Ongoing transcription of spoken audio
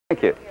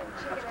Thank you.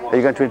 Are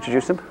you going to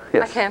introduce them?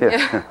 Yes. I can,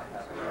 yes. yeah.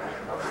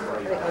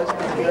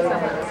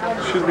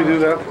 Should we do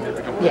that?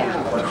 Yeah.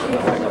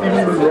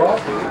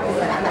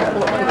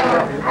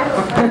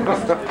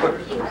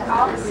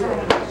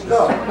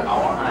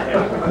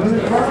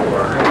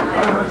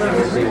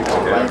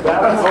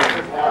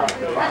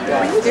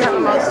 Do you have a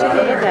most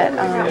today that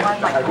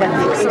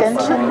the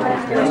extension?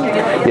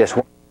 Yes.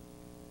 So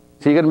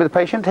you going to be the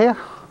patient here?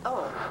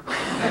 Oh.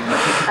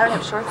 I don't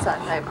have shorts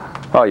on.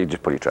 Oh, you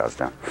just put your trousers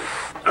down.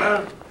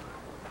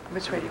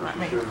 Which way do you want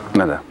me?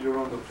 No, no.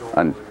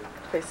 And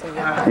Facing you.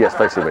 yes,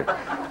 facing me.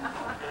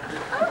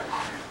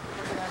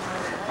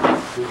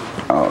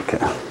 Okay.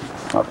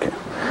 Okay.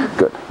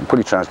 Good. Put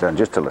your trousers down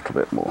just a little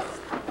bit more.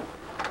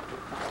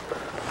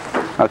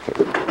 Okay.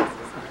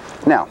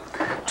 Now,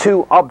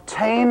 to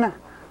obtain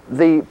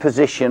the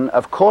position,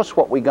 of course,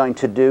 what we're going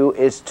to do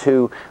is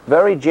to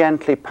very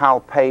gently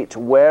palpate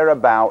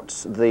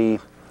whereabouts the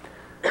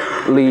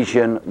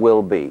lesion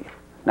will be.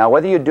 Now,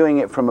 whether you're doing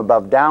it from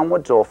above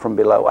downwards or from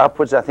below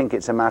upwards, I think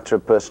it's a matter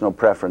of personal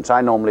preference.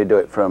 I normally do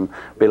it from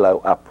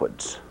below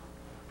upwards.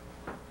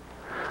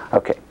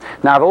 Okay.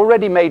 Now, I've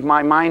already made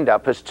my mind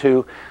up as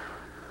to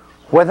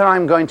whether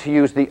I'm going to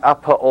use the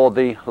upper or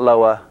the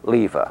lower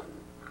lever.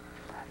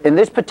 In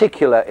this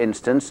particular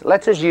instance,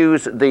 let us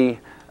use the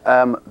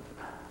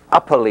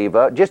upper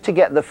lever just to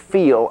get the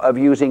feel of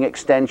using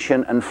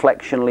extension and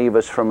flexion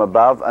levers from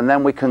above, and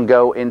then we can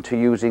go into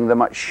using the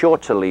much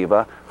shorter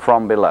lever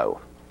from below.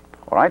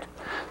 All right?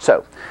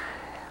 So,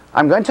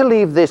 I'm going to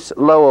leave this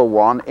lower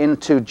one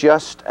into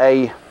just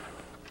a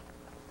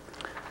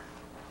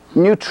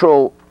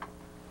neutral,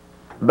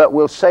 but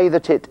we'll say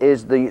that it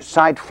is the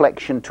side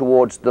flexion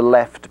towards the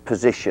left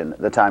position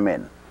that I'm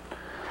in.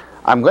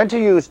 I'm going to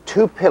use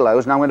two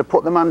pillows, and I'm going to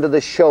put them under the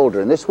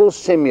shoulder, and this will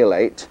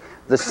simulate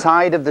the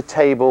side of the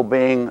table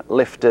being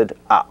lifted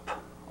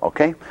up.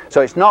 Okay?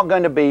 So it's not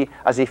going to be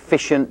as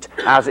efficient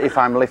as if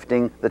I'm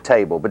lifting the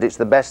table, but it's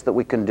the best that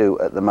we can do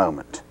at the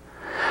moment.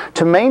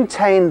 To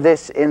maintain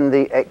this in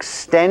the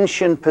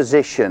extension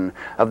position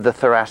of the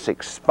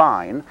thoracic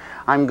spine,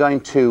 I'm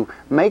going to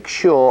make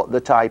sure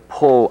that I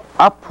pull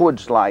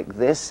upwards like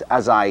this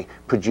as I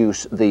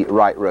produce the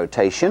right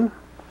rotation,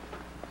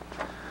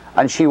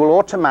 and she will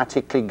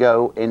automatically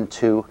go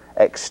into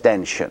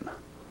extension.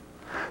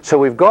 So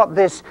we've got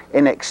this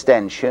in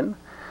extension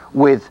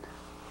with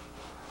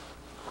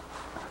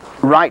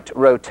right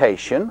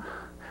rotation,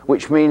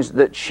 which means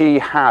that she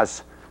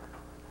has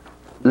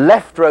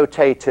left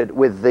rotated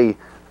with the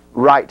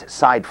right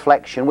side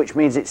flexion, which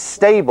means it's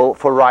stable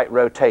for right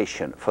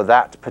rotation for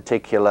that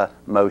particular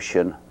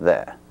motion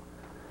there.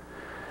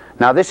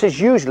 Now, this is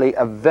usually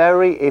a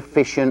very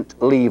efficient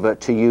lever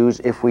to use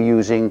if we're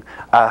using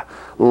a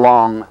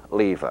long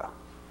lever,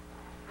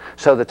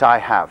 so that I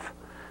have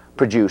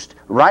produced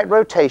right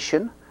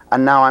rotation,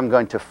 and now I'm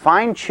going to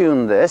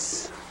fine-tune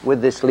this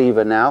with this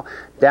lever now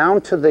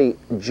down to the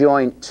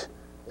joint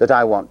that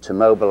I want to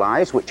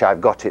mobilize, which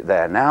I've got it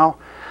there now,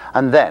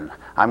 and then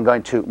I'm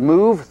going to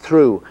move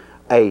through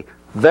a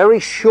very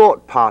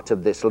short part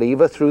of this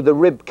lever through the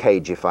rib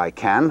cage if I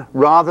can,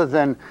 rather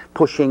than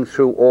pushing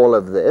through all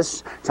of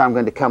this. So I'm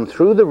going to come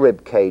through the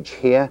rib cage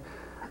here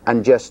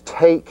and just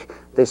take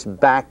this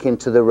back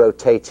into the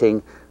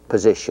rotating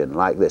position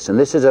like this. And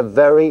this is a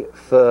very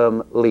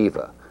firm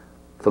lever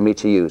for me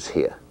to use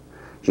here.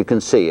 As you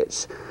can see,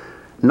 it's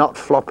not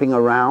flopping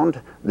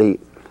around. The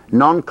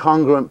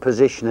non-congruent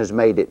position has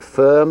made it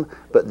firm,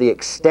 but the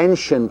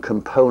extension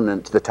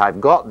component that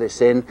I've got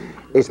this in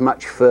is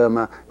much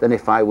firmer than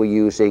if I were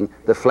using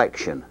the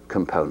flexion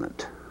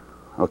component.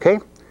 Okay?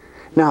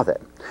 Now then,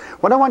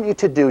 what I want you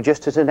to do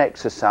just as an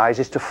exercise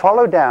is to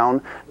follow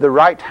down the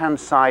right-hand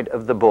side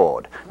of the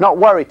board. Not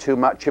worry too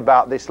much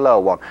about this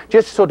lower one.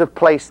 Just sort of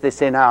place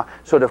this in our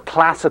sort of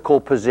classical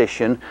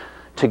position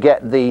to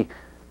get the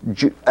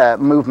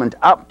movement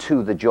up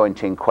to the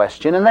joint in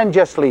question, and then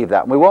just leave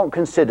that. We won't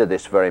consider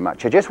this very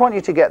much. I just want you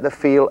to get the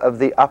feel of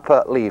the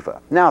upper lever.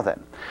 Now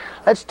then,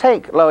 let's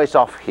take Lois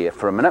off here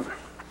for a minute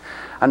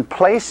and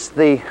place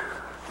the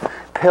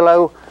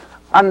pillow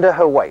under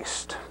her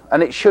waist,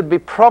 and it should be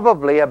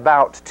probably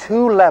about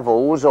 2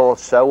 levels or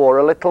so, or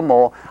a little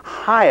more,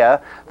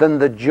 higher than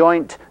the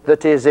joint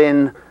that is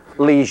in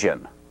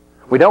lesion.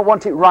 We don't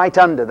want it right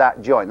under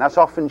that joint. That's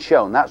often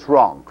shown. That's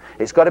wrong.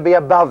 It's got to be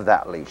above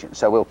that lesion.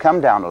 So we'll come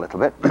down a little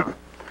bit.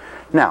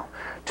 Now,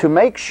 to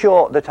make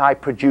sure that I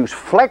produce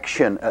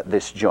flexion at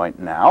this joint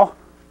now,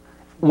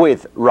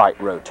 with right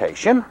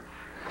rotation,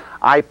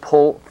 I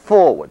pull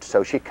forward.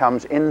 So she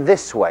comes in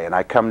this way, and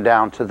I come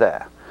down to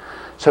there.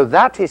 So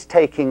that is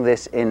taking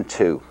this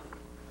into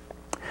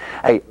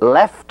a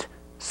left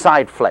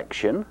side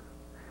flexion,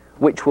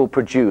 which will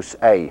produce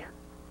a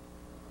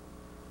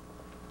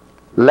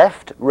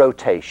left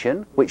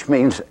rotation, which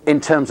means,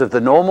 in terms of the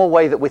normal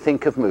way that we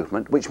think of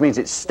movement, which means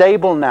it's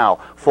stable now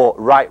for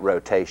right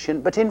rotation,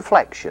 but in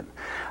flexion.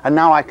 And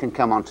now I can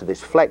come onto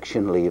this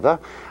flexion lever,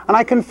 and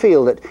I can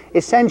feel that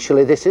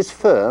essentially this is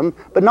firm,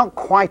 but not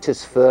quite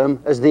as firm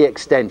as the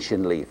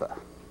extension lever.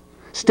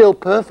 Still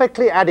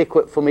perfectly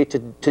adequate for me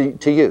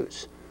to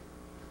use.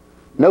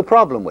 No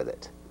problem with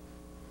it.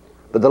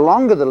 But the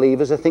longer the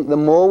levers, I think the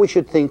more we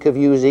should think of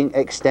using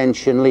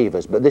extension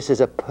levers. But this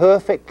is a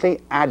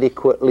perfectly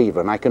adequate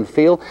lever, and I can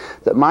feel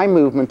that my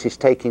movement is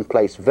taking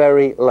place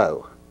very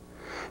low.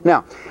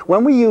 Now,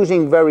 when we're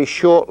using very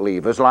short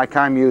levers, like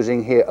I'm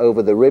using here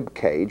over the rib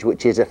cage,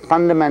 which is a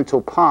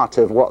fundamental part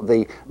of what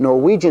the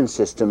Norwegian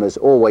system has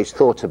always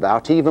thought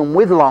about, even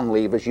with long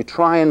levers, you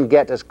try and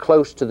get as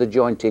close to the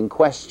joint in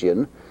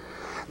question.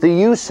 The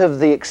use of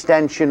the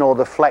extension or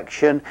the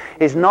flexion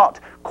is not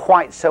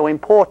quite so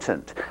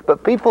important.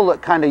 But people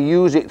that kind of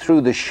use it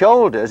through the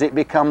shoulders, it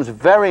becomes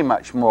very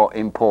much more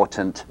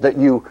important that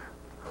you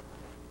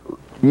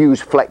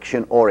use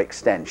flexion or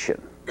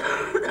extension.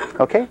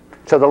 Okay?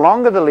 So the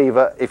longer the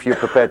lever, if you're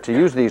prepared to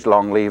use these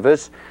long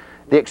levers,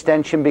 the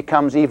extension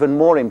becomes even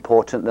more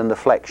important than the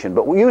flexion.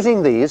 But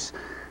using these,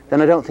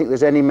 then I don't think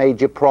there's any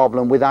major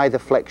problem with either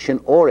flexion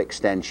or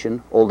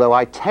extension, although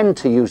I tend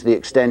to use the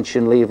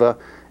extension lever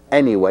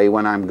anyway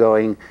when I'm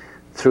going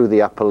through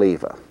the upper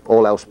lever,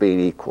 all else being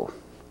equal.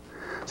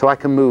 So I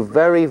can move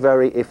very,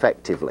 very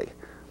effectively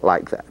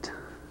like that.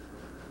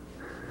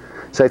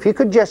 So if you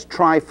could just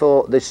try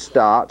for this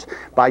start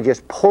by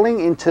just pulling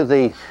into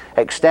the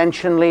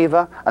extension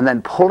lever and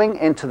then pulling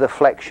into the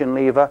flexion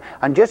lever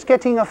and just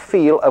getting a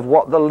feel of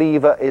what the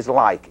lever is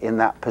like in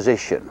that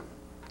position.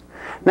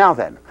 Now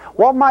then,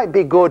 what might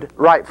be good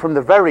right from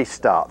the very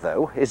start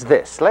though is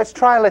this. Let's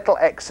try a little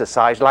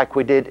exercise like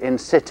we did in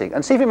sitting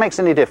and see if it makes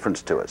any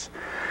difference to us.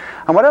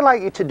 And what I'd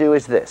like you to do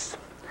is this.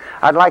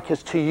 I'd like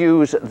us to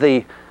use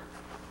the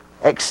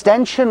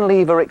extension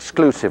lever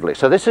exclusively.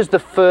 So this is the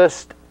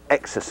first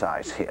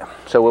exercise here.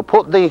 So we'll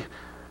put the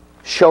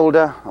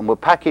shoulder and we'll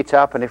pack it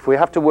up, and if we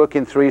have to work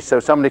in threes, so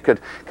somebody could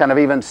kind of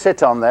even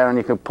sit on there and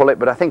you can pull it,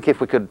 but I think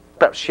if we could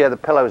perhaps share the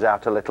pillows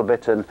out a little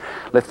bit and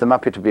lift them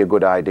up, it would be a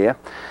good idea.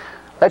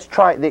 Let's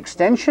try the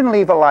extension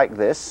lever like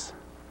this,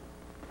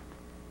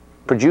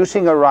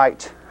 producing a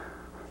right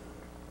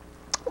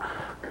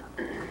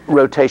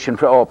rotation,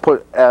 or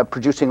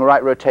producing a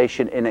right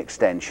rotation in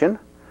extension,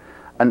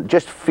 and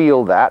just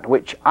feel that,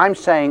 which I'm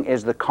saying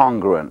is the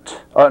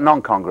congruent, or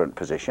non-congruent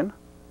position.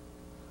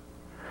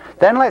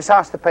 Then let's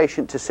ask the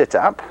patient to sit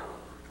up,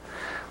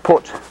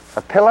 put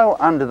a pillow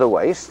under the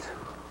waist,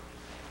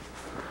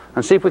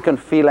 and see if we can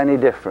feel any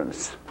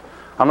difference.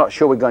 I'm not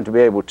sure we're going to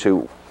be able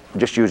to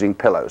just using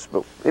pillows,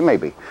 but it may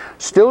be.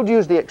 Still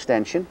use the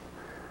extension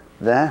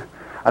there,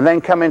 and then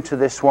come into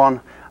this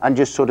one and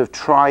just sort of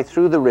try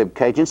through the rib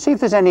cage and see if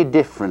there's any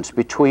difference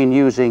between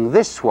using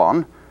this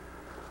one,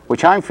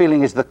 which I'm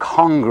feeling is the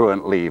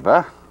congruent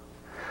lever,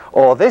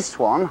 or this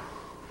one,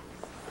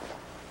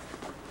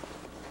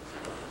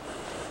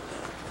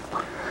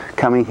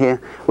 coming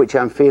here, which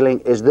I'm feeling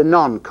is the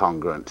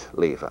non-congruent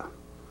lever.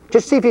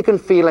 Just see if you can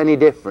feel any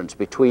difference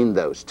between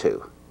those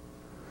two.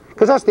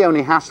 Because that's the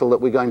only hassle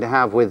that we're going to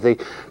have with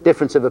the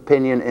difference of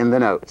opinion in the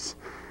notes,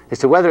 as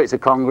to whether it's a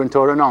congruent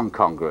or a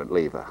non-congruent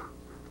lever.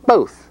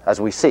 Both, as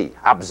we see,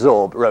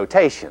 absorb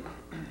rotation.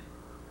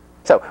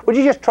 So, would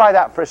you just try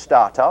that for a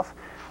start off?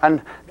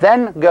 And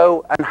then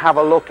go and have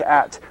a look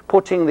at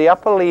putting the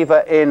upper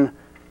lever in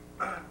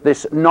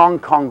this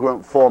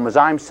non-congruent form, as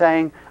I'm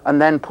saying,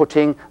 and then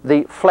putting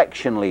the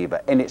flexion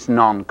lever in its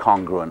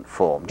non-congruent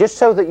form, just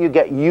so that you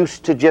get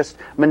used to just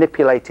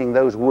manipulating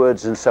those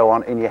words and so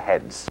on in your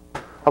heads.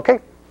 Okay?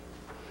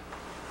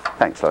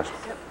 Thanks, Lois.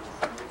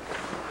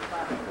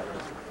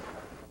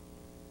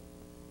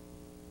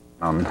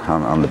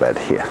 On the bed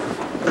here.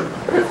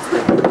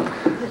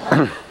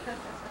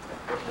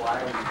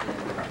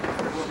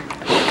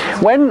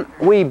 When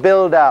we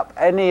build up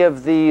any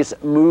of these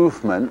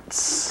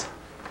movements,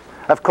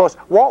 of course,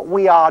 what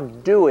we are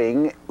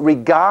doing,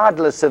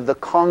 regardless of the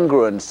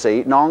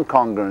congruency,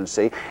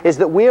 non-congruency, is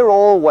that we're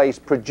always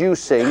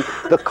producing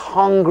the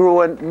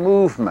congruent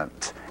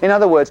movement. In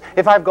other words,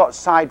 if I've got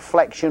side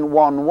flexion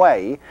one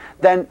way,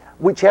 then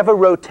whichever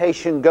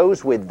rotation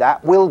goes with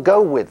that will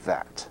go with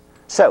that.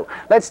 So,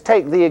 let's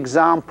take the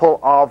example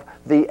of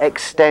the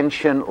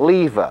extension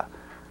lever.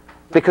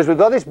 Because we've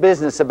got this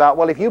business about,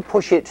 well, if you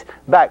push it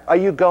back, are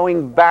you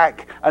going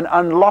back and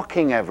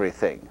unlocking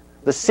everything?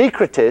 The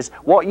secret is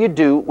what you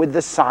do with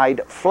the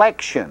side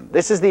flexion.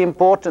 This is the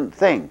important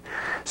thing.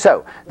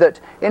 So, that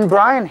in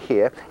Brian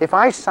here, if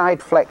I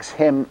side flex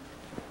him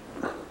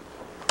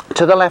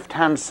to the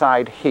left-hand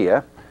side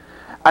here,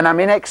 and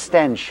I'm in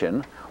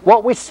extension,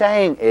 what we're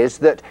saying is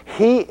that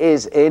he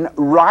is in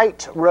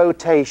right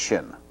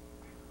rotation.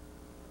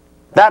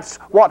 That's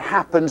what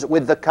happens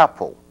with the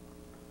couple.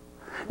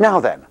 Now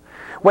then,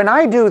 when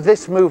I do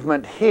this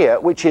movement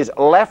here, which is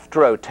left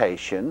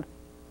rotation,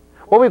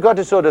 what we've got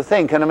to sort of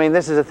think, and I mean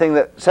this is a thing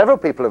that several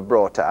people have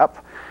brought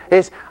up,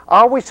 is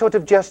are we sort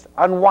of just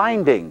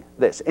unwinding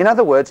this? In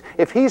other words,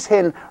 if he's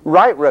in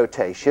right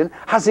rotation,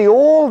 has he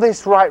all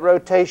this right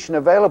rotation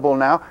available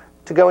now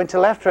to go into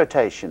left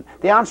rotation?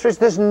 The answer is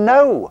there's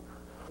no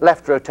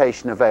left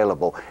rotation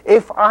available?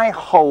 If I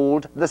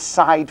hold the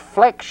side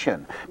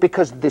flexion,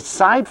 because the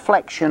side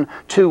flexion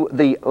to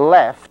the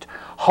left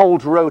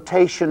holds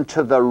rotation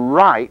to the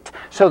right,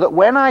 so that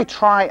when I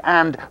try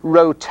and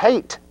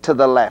rotate to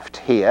the left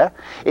here,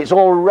 it's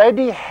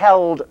already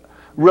held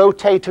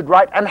rotated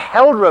right and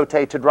held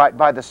rotated right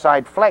by the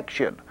side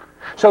flexion.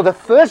 So the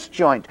first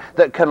joint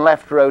that can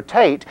left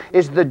rotate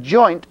is the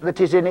joint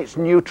that is in its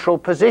neutral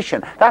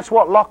position. That's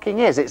what locking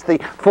is. It's the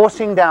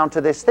forcing down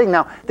to this thing.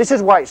 Now, this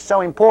is why it's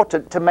so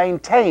important to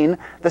maintain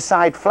the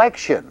side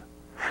flexion.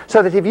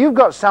 So that if you've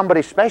got somebody,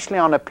 especially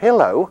on a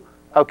pillow,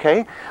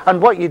 okay,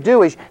 and what you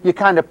do is you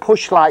kind of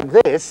push like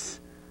this,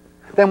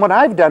 then what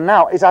I've done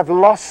now is I've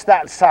lost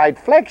that side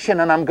flexion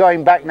and I'm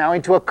going back now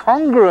into a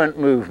congruent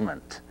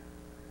movement.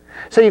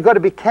 So you've got to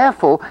be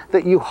careful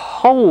that you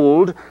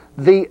hold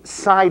the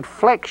side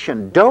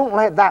flexion. Don't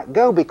let that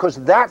go, because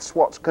that's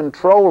what's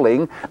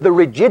controlling the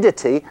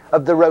rigidity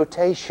of the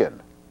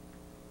rotation.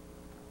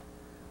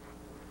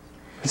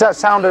 Does that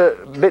sound a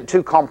bit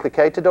too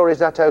complicated, or is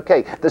that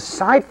okay? The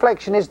side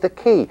flexion is the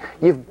key.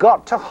 You've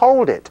got to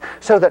hold it,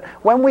 so that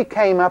when we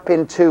came up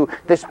into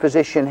this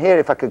position here,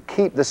 if I could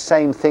keep the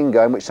same thing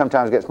going, which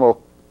sometimes gets more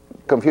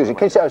confusing.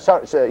 Can you say, oh,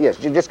 sorry, yes,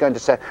 you're just going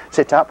to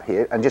sit up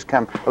here and just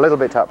come a little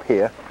bit up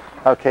here,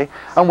 okay?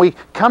 And we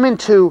come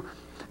into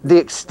the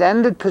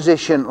extended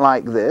position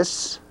like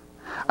this,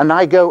 and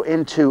I go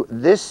into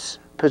this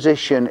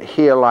position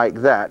here like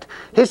that.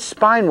 His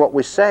spine, what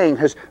we're saying,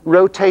 has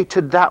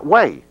rotated that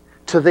way,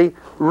 to the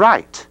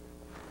right.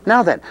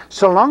 Now then,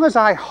 so long as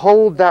I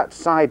hold that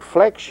side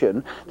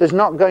flexion, there's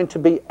not going to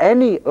be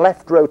any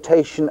left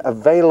rotation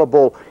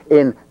available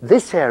in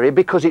this area,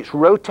 because it's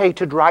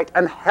rotated right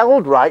and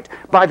held right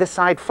by the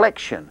side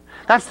flexion.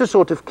 That's the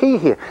sort of key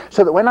here.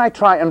 So that when I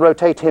try and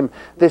rotate him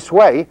this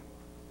way,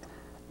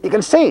 you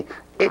can see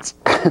it's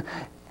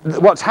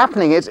what's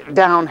happening is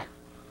down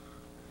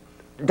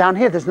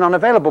here there's none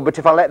available, but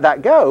if I let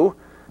that go,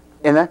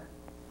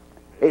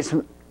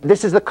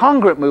 this is the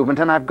congruent movement,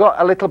 and I've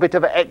got a little bit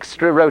of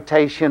extra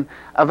rotation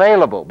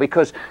available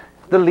because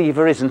the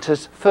lever isn't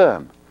as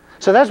firm.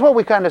 So that's what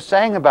we're kind of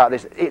saying about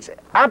this. It's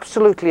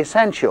absolutely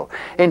essential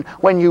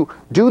when you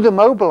do the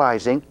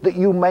mobilizing that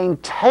you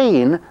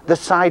maintain the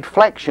side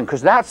flexion,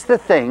 because that's the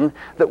thing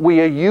that we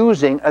are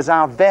using as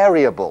our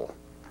variable.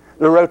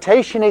 The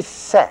rotation is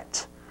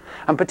set.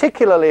 And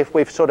particularly if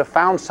we've sort of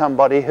found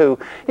somebody who,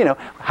 you know,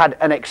 had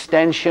an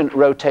extension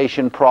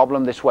rotation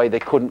problem, this way they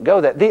couldn't go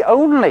there. The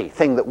only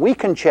thing that we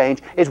can change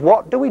is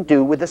what do we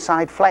do with the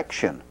side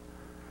flexion.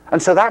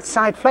 And so that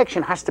side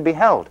flexion has to be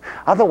held.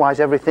 Otherwise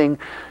everything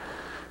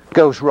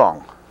goes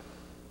wrong.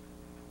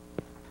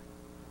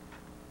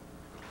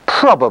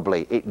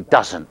 Probably it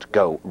doesn't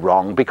go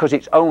wrong, because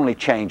it's only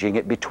changing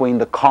it between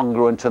the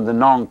congruent and the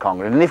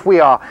non-congruent. And if we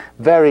are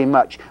very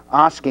much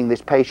asking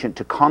this patient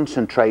to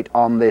concentrate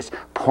on this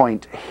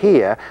point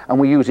here, and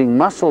we're using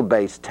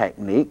muscle-based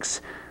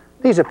techniques,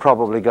 these are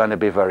probably going to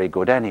be very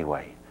good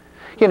anyway.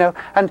 You know,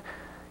 and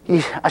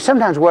I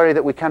sometimes worry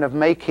that we're kind of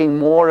making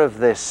more of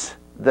this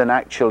than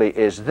actually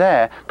is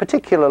there,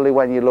 particularly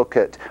when you look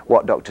at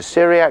what Dr.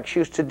 Cyriax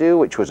used to do,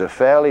 which was a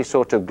fairly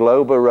sort of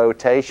global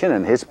rotation,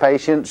 and his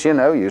patients, you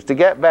know, used to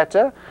get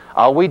better.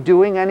 Are we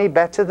doing any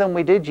better than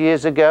we did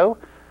years ago?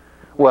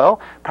 Well,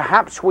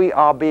 perhaps we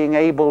are being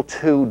able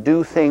to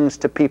do things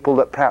to people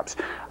that perhaps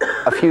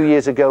a few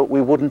years ago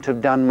we wouldn't have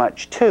done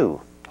much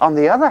to. On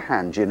the other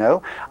hand, you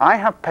know, I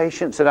have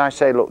patients that I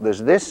say, look,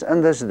 there's this,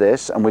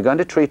 and we're going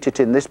to treat it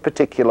in this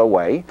particular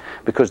way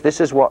because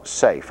this is what's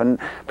safe. And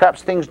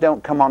perhaps things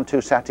don't come on too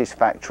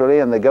satisfactorily,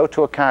 and they go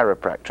to a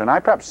chiropractor. And I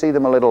perhaps see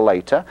them a little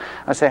later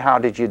and say, how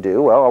did you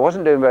do? Well, I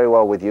wasn't doing very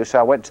well with you, so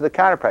I went to the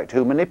chiropractor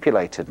who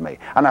manipulated me,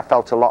 and I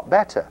felt a lot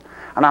better.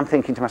 And I'm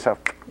thinking to myself,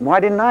 why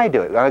didn't I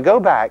do it? And I go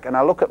back and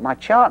I look at my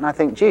chart and I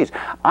think, geez,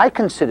 I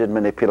considered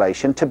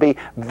manipulation to be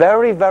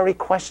very, very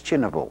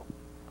questionable.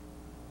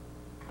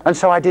 And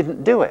so I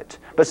didn't do it.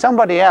 But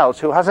somebody else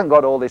who hasn't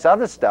got all this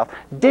other stuff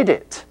did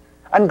it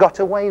and got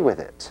away with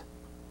it.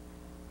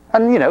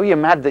 And, you know, you're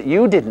mad that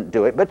you didn't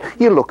do it, but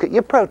you look at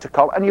your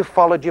protocol and you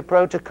followed your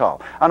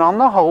protocol. And on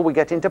the whole, we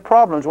get into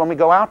problems when we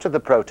go out of the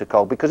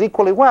protocol, because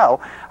equally well,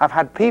 I've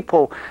had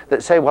people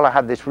that say, well, I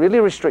had this really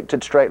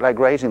restricted straight leg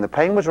raising. The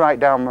pain was right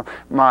down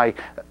my,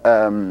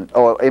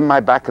 or in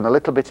my back and a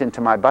little bit into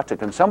my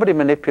buttock, and somebody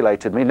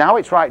manipulated me. Now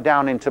it's right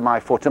down into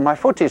my foot, and my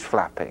foot is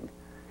flapping.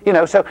 You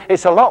know, so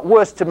it's a lot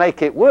worse to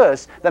make it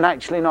worse than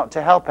actually not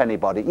to help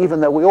anybody, even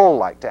though we all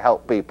like to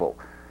help people.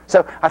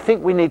 So I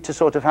think we need to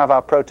sort of have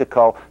our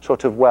protocol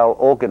sort of well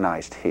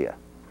organized here.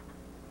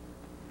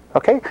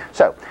 Okay,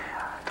 so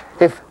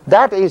if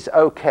that is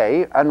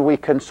okay, and we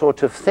can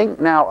sort of think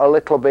now a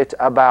little bit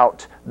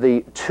about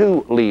the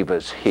two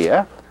levers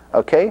here,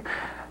 okay,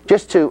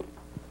 just to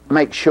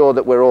make sure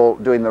that we're all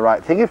doing the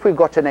right thing. If we've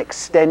got an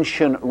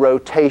extension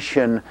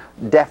rotation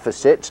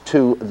deficit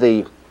to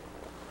the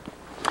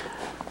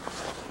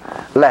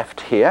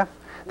left here,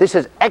 this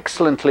is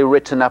excellently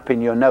written up in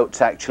your notes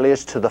actually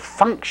as to the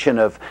function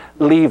of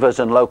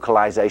levers and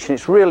localization.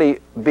 It's really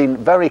been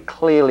very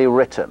clearly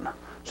written.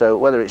 So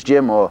whether it's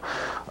Jim or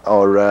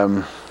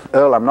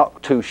Earl, I'm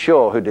not too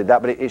sure who did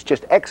that, but it's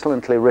just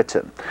excellently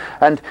written.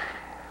 And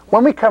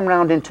when we come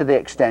round into the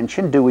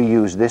extension, do we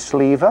use this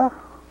lever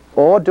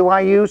or do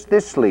I use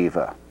this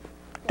lever?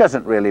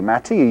 Doesn't really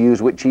matter, you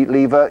use which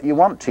lever you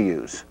want to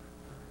use.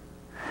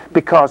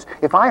 Because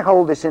if I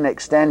hold this in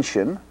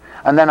extension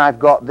and then I've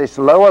got this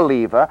lower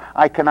lever,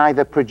 I can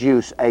either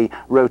produce a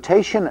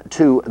rotation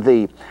to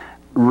the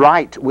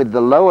right with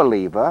the lower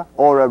lever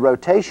or a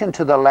rotation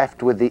to the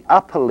left with the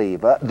upper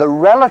lever. The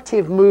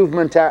relative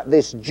movement at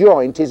this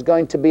joint is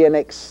going to be an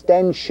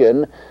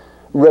extension,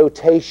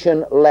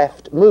 rotation,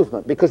 left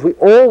movement, because we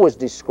always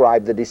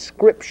describe the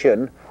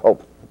description,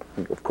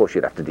 of course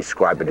you'd have to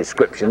describe a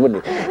description,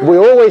 wouldn't you? We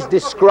always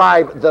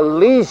describe the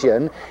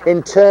lesion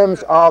in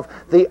terms of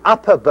the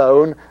upper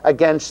bone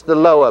against the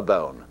lower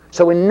bone.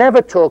 So we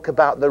never talk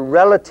about the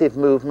relative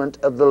movement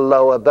of the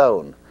lower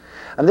bone.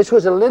 And this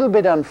was a little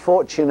bit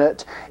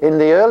unfortunate in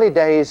the early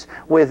days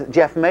with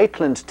Jeff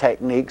Maitland's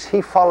techniques.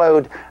 He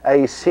followed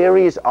a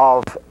series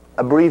of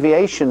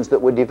abbreviations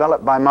that were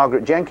developed by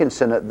Margaret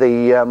Jenkinson at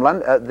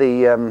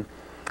the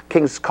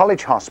King's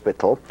College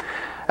Hospital.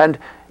 And,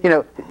 you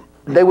know,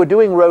 they were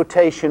doing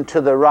rotation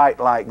to the right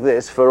like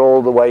this for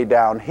all the way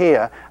down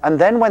here, and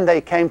then when they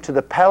came to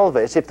the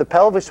pelvis, if the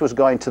pelvis was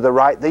going to the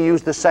right, they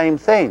used the same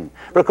thing.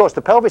 But of course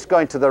the pelvis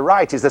going to the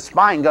right is the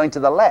spine going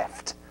to the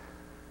left.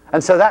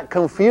 And so that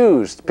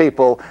confused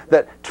people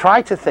that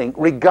try to think,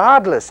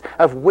 regardless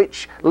of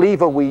which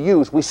lever we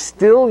use, we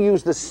still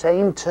use the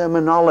same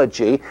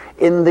terminology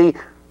in the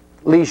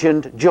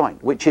lesioned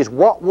joint, which is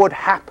what would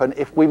happen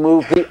if we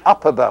move the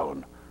upper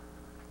bone.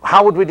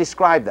 How would we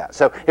describe that?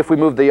 So if we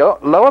move the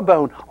lower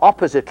bone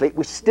oppositely,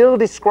 we still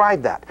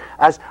describe that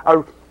as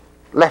a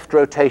left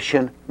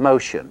rotation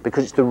motion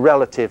because it's the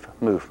relative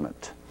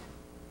movement.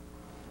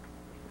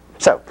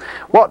 So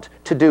what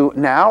to do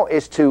now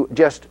is to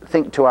just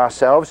think to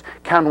ourselves,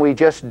 can we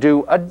just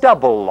do a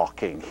double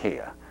locking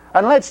here?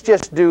 And let's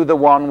just do the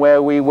one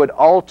where we would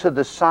alter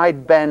the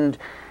side bend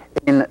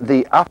in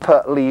the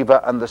upper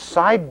lever and the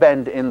side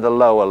bend in the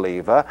lower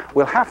lever.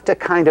 We'll have to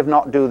kind of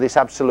not do this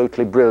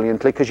absolutely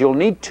brilliantly because you'll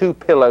need 2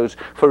 pillows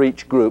for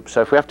each group.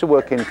 So if we have to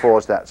work in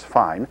 4s, that's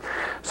fine.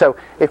 So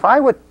if I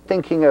were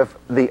thinking of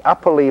the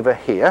upper lever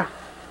here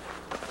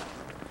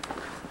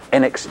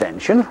in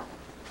extension,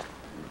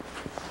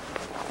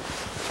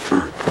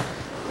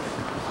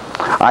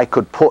 I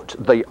could put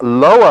the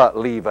lower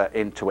lever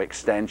into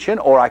extension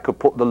or I could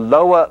put the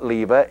lower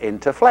lever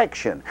into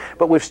flexion.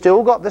 But we've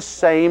still got the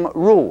same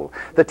rule,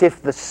 that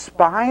if the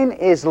spine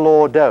is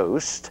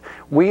lordosed,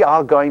 we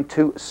are going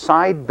to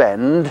side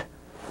bend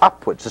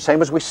upwards, the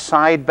same as we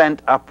side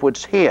bent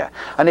upwards here.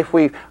 And if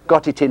we've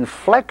got it in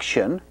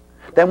flexion,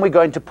 then we're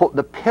going to put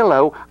the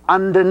pillow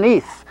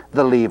underneath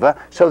the lever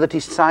so that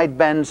it side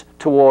bends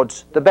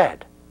towards the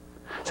bed.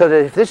 So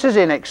that if this is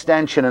in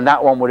extension and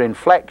that one were in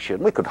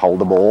flexion, we could hold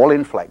them all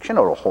in flexion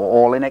or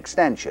all in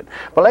extension.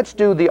 But let's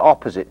do the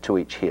opposite to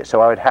each here.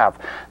 So I would have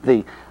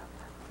the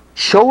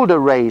shoulder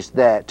raised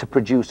there to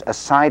produce a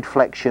side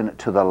flexion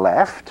to the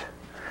left,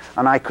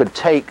 and I could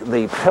take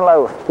the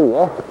pillow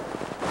here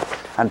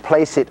and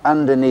place it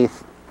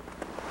underneath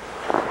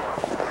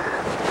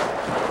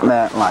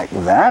there like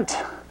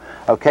that.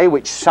 Okay,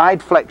 which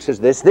side flexes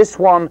this. This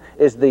one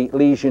is the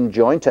lesion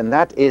joint and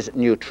that is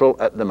neutral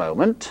at the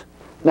moment.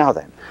 Now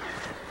then,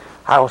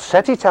 I'll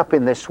set it up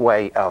in this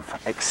way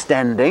of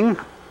extending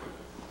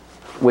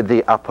with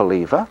the upper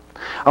lever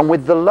and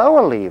with the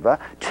lower lever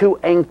to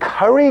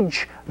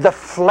encourage the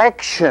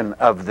flexion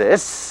of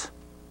this.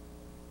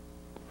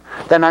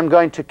 Then I'm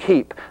going to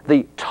keep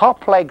the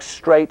top leg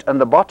straight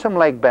and the bottom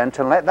leg bent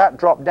and let that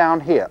drop down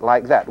here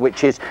like that,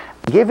 which is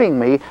giving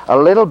me a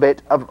little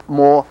bit of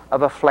more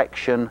of a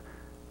flexion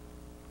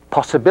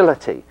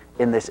possibility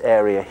in this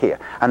area here.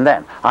 And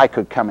then I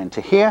could come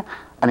into here,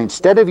 and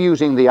instead of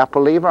using the upper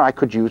lever, I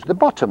could use the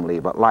bottom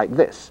lever like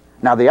this.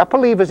 Now the upper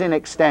lever's in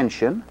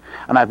extension,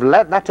 and I've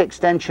let that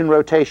extension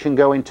rotation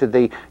go into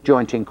the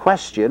joint in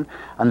question,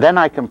 and then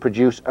I can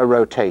produce a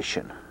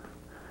rotation.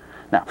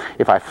 Now,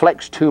 if I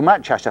flex too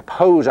much, I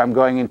suppose I'm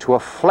going into a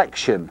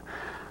flexion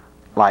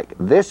like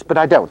this, but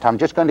I don't. I'm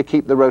just going to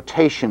keep the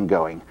rotation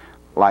going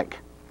like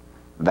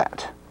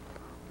that.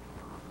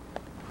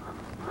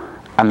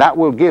 And that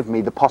will give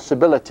me the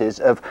possibilities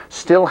of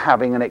still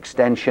having an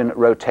extension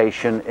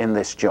rotation in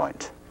this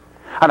joint.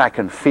 And I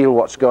can feel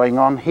what's going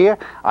on here.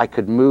 I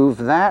could move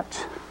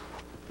that,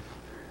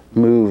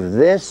 move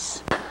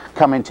this,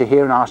 come into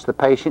here and ask the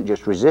patient,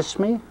 just resist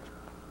me,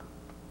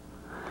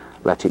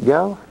 let it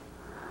go,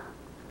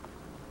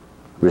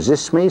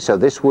 resist me. So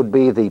this would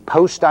be the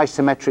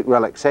post-isometric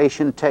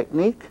relaxation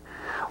technique.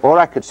 Or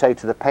I could say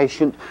to the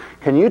patient,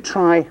 can you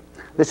try,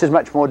 this is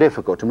much more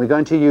difficult, and we're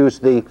going to use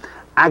the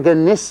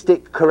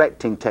agonistic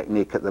correcting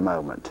technique at the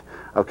moment.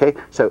 Okay,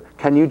 so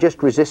can you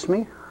just resist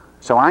me?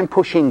 So I'm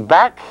pushing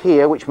back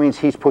here, which means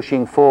he's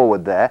pushing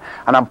forward there,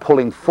 and I'm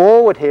pulling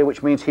forward here,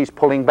 which means he's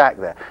pulling back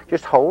there.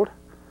 Just hold.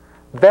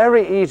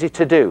 Very easy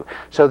to do.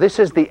 So this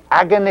is the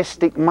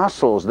agonistic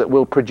muscles that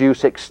will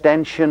produce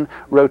extension,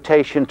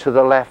 rotation to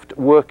the left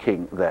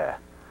working there.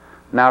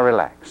 Now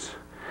relax.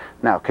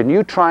 Now, can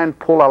you try and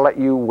pull? I'll let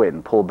you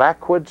win. Pull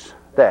backwards.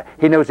 There.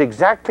 He knows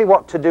exactly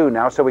what to do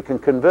now, so we can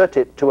convert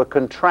it to a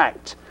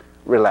contract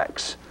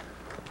relax.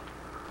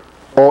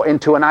 Or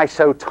into an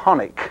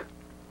isotonic,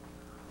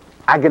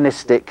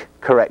 agonistic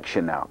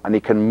correction now. And he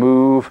can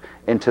move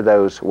into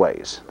those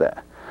ways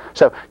there.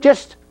 So,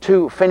 just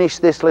to finish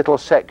this little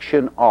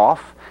section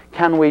off,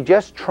 can we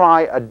just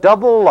try a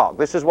double lock?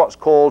 This is what's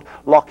called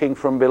locking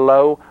from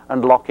below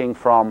and locking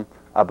from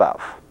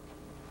above.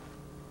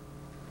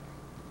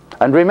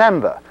 And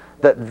remember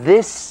that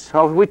this,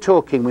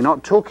 we're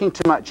not talking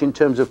too much in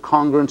terms of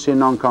congruency and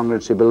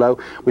non-congruency below.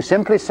 We're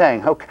simply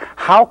saying,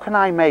 how can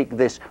I make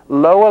this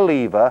lower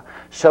lever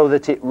so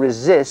that it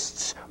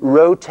resists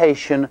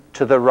rotation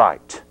to the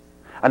right?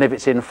 And if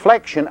it's in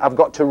flexion, I've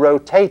got to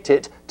rotate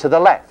it to the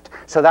left.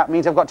 So that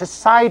means I've got to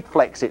side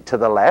flex it to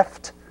the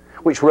left,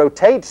 which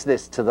rotates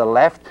this to the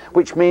left,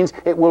 which means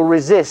it will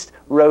resist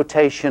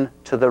rotation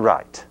to the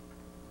right.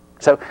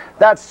 So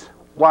that's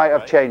why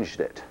I've changed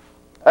it.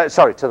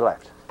 Sorry, to the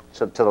left.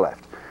 So to the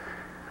left.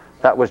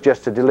 That was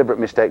just a deliberate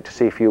mistake to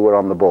see if you were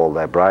on the ball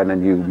there, Brian,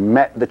 and you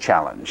met the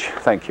challenge.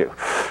 Thank you.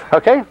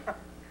 Okay?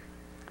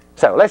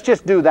 So let's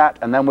just do that,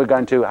 and then we're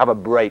going to have a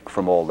break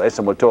from all this,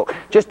 and we'll talk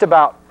just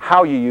about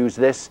how you use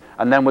this,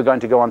 and then we're going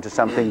to go on to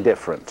something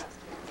different.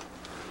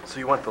 So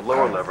you want the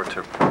lower lever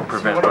to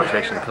prevent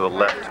rotation to the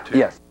left, too?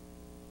 Yes.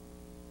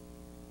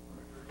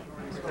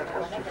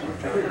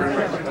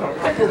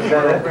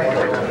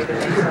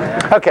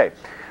 Okay.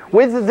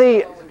 With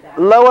the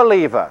lower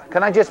lever,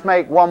 can I just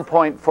make one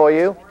point for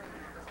you?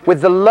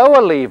 With the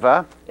lower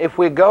lever, if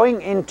we're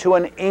going into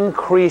an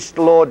increased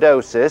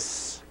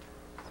lordosis,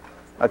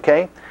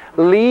 okay,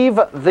 leave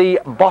the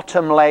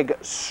bottom leg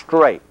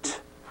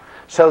straight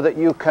so that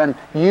you can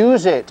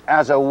use it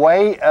as a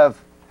way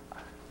of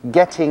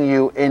getting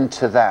you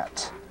into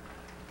that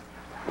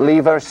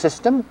lever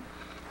system,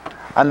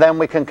 and then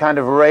we can kind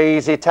of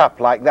raise it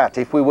up like that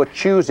if we were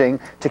choosing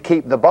to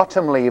keep the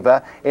bottom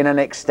lever in an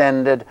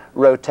extended,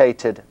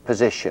 rotated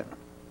position.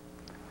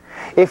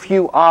 If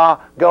you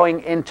are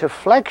going into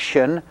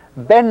flexion,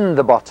 bend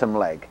the bottom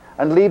leg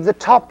and leave the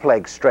top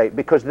leg straight,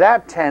 because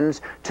that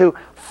tends to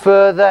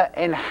further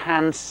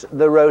enhance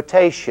the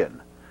rotation,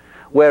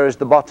 whereas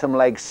the bottom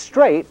leg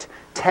straight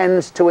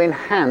tends to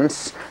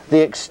enhance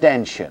the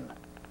extension.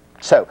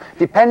 So,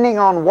 depending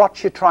on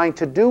what you're trying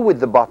to do with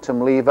the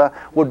bottom lever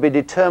would be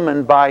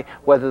determined by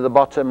whether the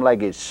bottom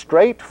leg is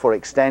straight for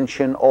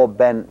extension or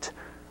bent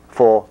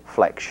for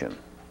flexion.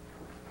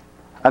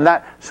 And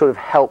that sort of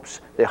helps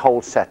the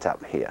whole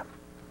setup here.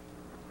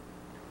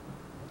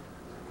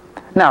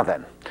 Now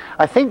then,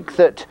 I think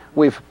that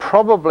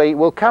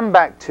we'll come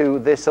back to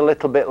this a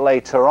little bit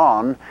later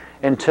on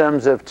in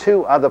terms of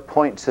two other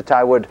points that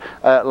I would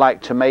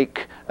like to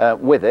make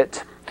with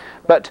it.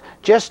 But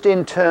just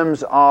in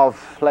terms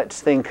of,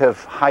 let's think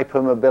of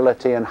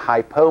hypermobility and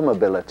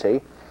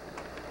hypomobility,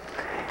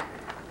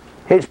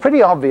 it's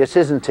pretty obvious,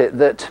 isn't it,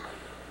 that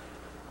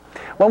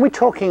when we're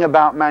talking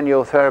about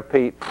manual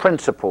therapy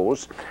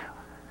principles,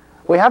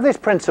 we have this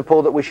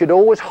principle that we should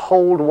always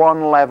hold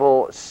one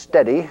level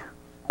steady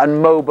and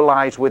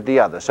mobilize with the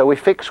other. So we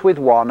fix with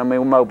one and we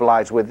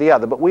mobilize with the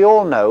other. But we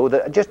all know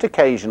that just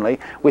occasionally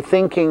we're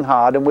thinking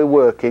hard and we're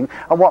working,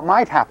 and what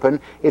might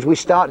happen is we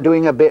start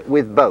doing a bit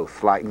with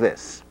both, like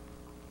this.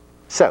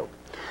 So,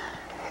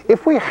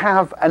 if we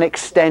have an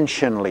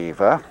extension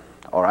lever,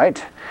 all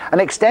right, an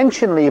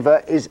extension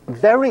lever is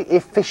very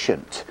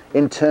efficient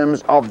in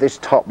terms of this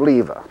top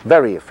lever,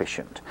 very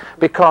efficient,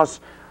 because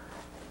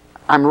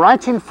I'm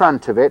right in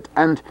front of it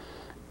and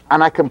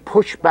I can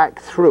push back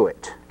through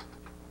it.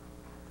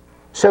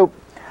 So,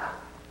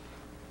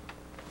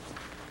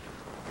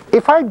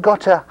 if I'd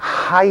got a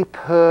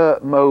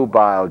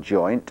hypermobile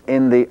joint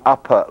in the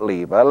upper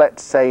lever,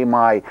 let's say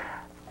my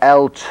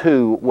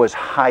L2 was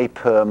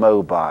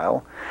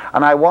hypermobile,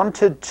 and I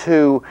wanted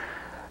to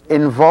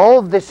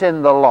involve this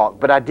in the lock,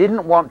 but I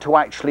didn't want to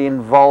actually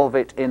involve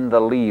it in the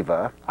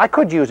lever, I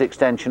could use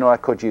extension or I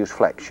could use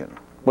flexion.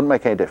 Wouldn't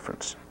make any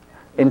difference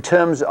in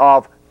terms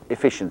of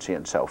efficiency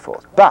and so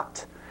forth.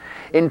 But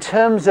in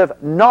terms of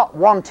not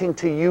wanting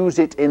to use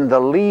it in the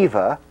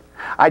lever,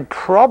 I'd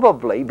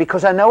probably,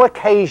 because I know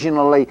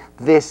occasionally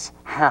this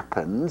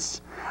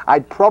happens,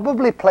 I'd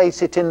probably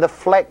place it in the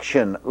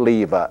flexion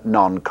lever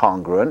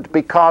non-congruent,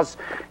 because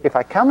if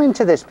I come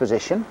into this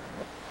position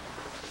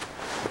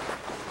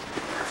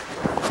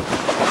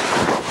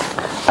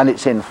and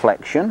it's in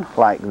flexion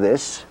like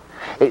this,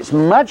 it's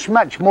much,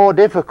 much more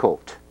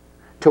difficult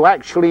to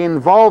actually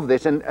involve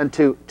this and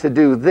to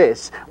do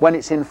this when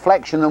it's in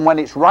flexion than when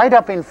it's right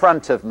up in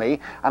front of me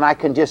and I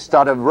can just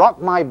start to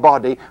rock my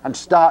body and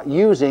start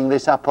using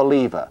this upper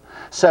lever.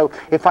 So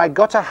if I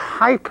got a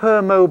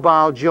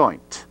hypermobile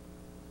joint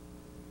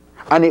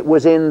and it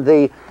was in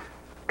the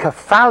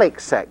cephalic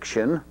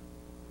section,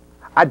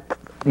 I'd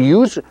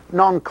use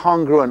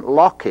non-congruent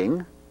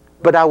locking,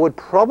 but I would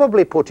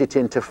probably put it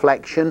into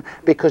flexion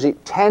because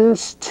it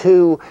tends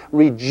to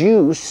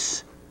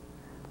reduce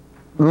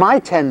my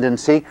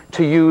tendency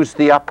to use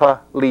the upper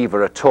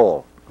lever at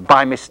all.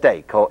 by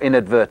mistake or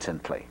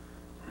inadvertently.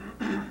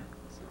 So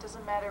it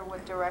doesn't matter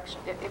what direction,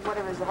 what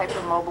if it's a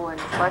hypermobile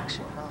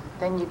inflection,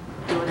 then you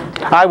do it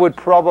into... I would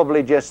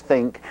probably just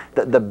think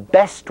that the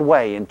best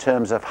way in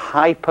terms of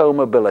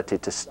hypomobility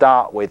to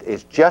start with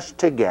is just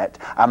to get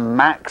a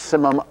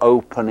maximum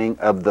opening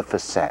of the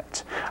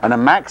facet. And a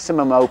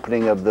maximum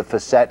opening of the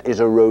facet is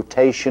a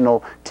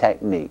rotational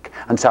technique.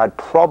 And so I'd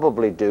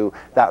probably do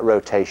that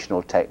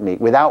rotational technique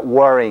without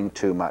worrying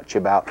too much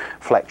about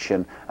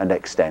flexion and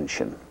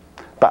extension.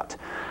 But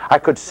I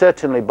could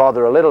certainly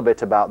bother a little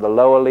bit about the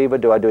lower lever.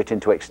 Do I do it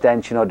into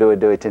extension or do I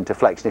do it into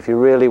flexion? If you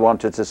really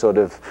wanted to sort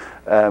of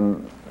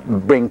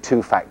bring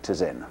two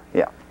factors in,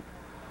 yeah.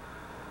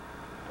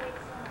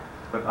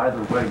 But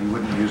either way, you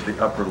wouldn't use the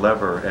upper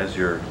lever as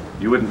your,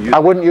 I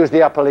wouldn't use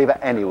the upper lever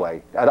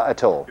anyway,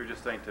 at all. You're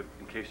just saying to,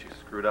 in case you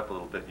screwed up a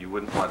little bit, you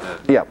wouldn't want to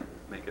Yeah.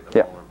 make it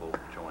a vulnerable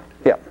joint.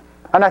 Yeah.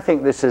 And I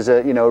think this is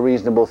a, a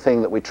reasonable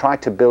thing that we try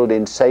to build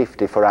in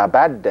safety for our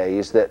bad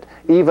days, that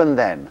even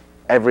then,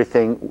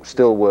 everything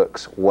still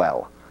works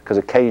well, because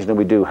occasionally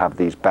we do have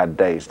these bad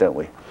days, don't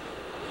we?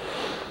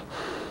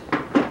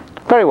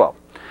 Very well.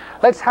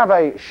 Let's have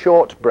a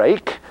short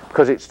break,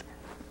 because it's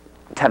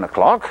 10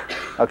 o'clock,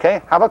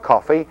 okay? Have a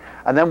coffee,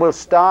 and then we'll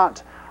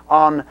start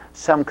on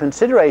some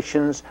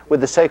considerations with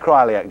the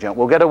sacroiliac joint.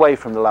 We'll get away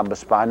from the lumbar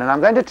spine, and I'm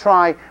going to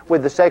try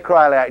with the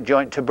sacroiliac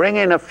joint to bring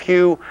in a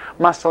few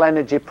muscle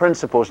energy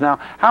principles. Now,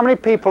 how many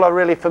people are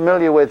really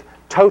familiar with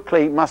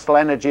totally muscle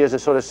energy as a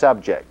sort of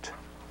subject?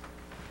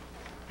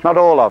 Not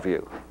all of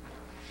you.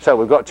 So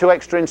we've got two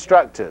extra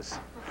instructors.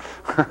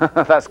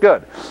 That's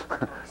good.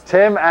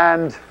 Tim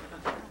and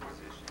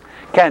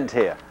Kent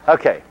here.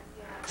 Okay.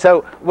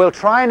 So we'll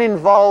try and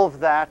involve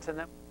that. And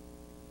then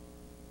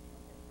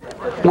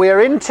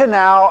we're into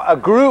now a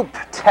group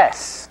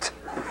test.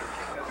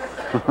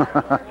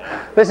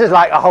 This is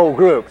like a whole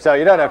group, so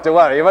you don't have to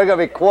worry. You're only going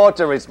to be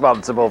quarter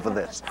responsible for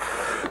this.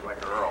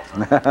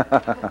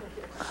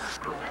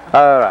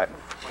 All right.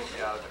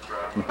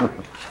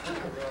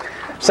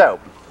 So,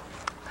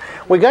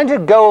 we're going to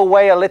go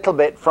away a little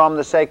bit from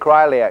the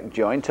sacroiliac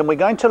joint, and we're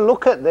going to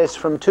look at this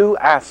from two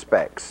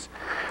aspects.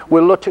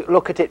 We'll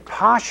look at it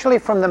partially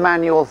from the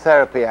manual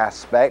therapy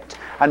aspect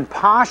and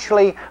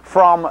partially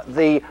from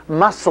the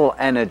muscle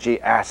energy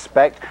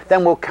aspect.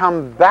 Then we'll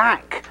come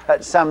back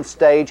at some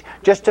stage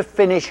just to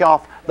finish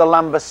off the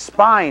lumbar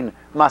spine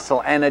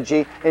muscle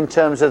energy in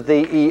terms of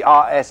the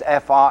ERS,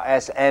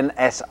 FRS,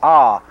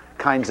 NSR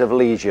kinds of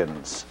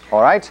lesions.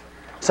 All right?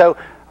 So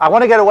I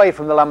want to get away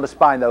from the lumbar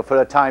spine, though, for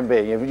the time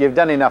being. You've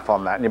done enough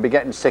on that, and you'll be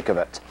getting sick of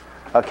it.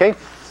 Okay?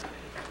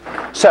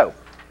 So,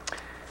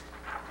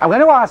 I'm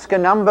going to ask a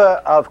number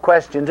of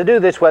questions. To do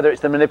this, whether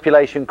it's the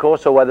manipulation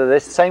course or whether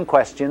it's the same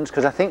questions,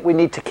 because I think we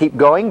need to keep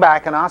going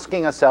back and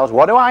asking ourselves,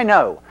 what do I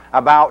know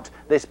about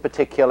this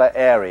particular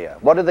area?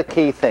 What are the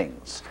key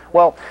things?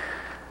 Well,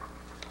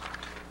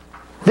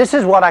 this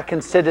is what I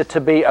consider to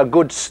be a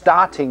good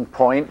starting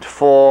point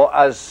for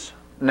us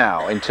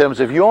now, in terms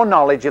of your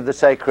knowledge of the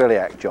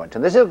sacroiliac joint.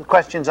 And these are the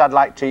questions I'd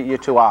like you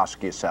to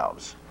ask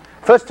yourselves.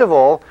 First of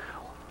all,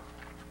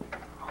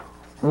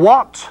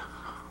 what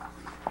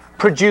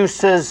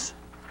produces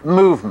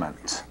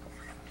movement?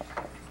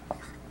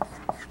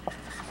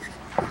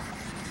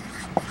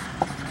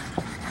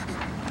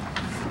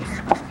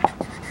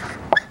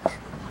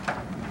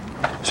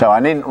 So I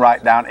needn't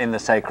write down in the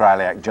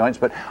sacroiliac joints,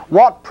 but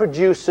what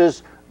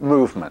produces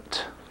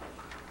movement?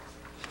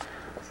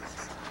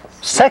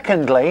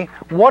 Secondly,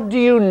 what do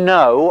you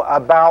know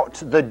about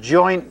the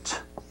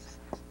joint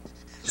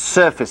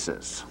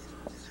surfaces?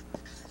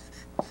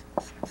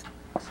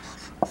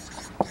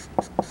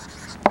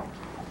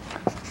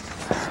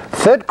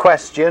 Third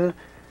question,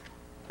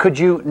 could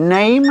you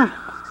name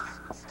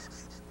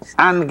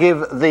and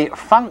give the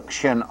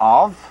function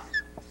of,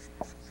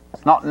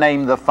 not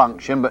name the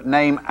function, but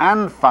name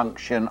and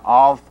function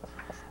of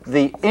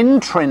the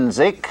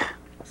intrinsic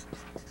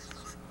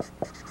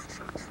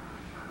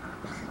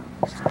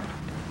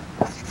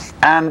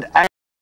and